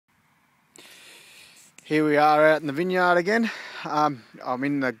Here we are out in the vineyard again. I'm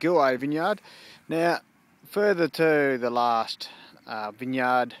in the Gilway vineyard. Now, further to the last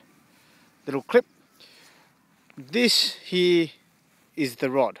vineyard little clip, this here is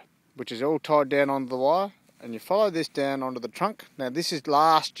the rod, which is all tied down onto the wire, and you follow this down onto the trunk. Now, this is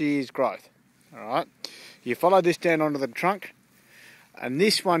last year's growth, all right? You follow this down onto the trunk, and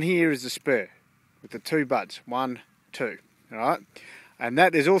this one here is the spur with the two buds, 1, 2, all right? And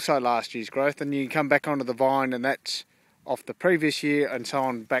that is also last year's growth, and you come back onto the vine, and that's off the previous year, and so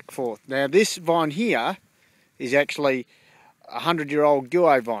on back forth. Now, this vine here is actually a 100-year-old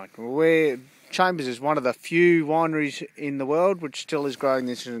Gilway vine, where Chambers is one of the few wineries in the world which still is growing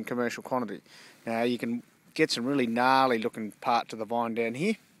this in commercial quantity. Now, you can get some really gnarly looking parts of the vine down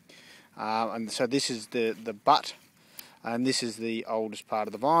here, and so this is the butt, and this is the oldest part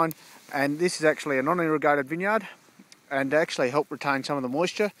of the vine, and this is actually a non-irrigated vineyard. And to actually help retain some of the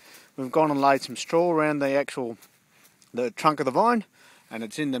moisture, we've gone and laid some straw around the trunk of the vine, and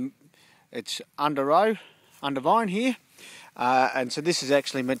it's under vine here, and so this is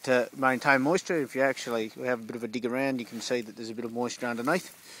actually meant to maintain moisture. If you actually have a bit of a dig around, you can see that there's a bit of moisture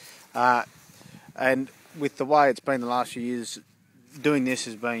underneath, and with the way it's been the last few years, doing this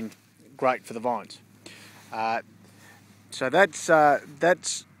has been great for the vines. So that's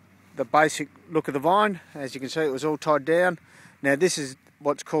the basic look of the vine. As you can see, it was all tied down. Now, this is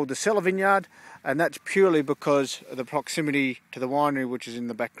what's called the Cellar Vineyard, and that's purely because of the proximity to the winery, which is in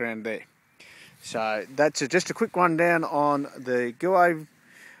the background there. So that's just a quick rundown on the Gilway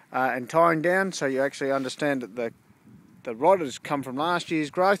and tying down, so you actually understand that the rod has come from last year's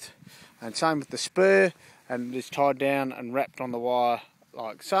growth, and same with the spur, and it's tied down and wrapped on the wire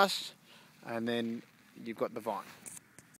like sus, and then you've got the vine.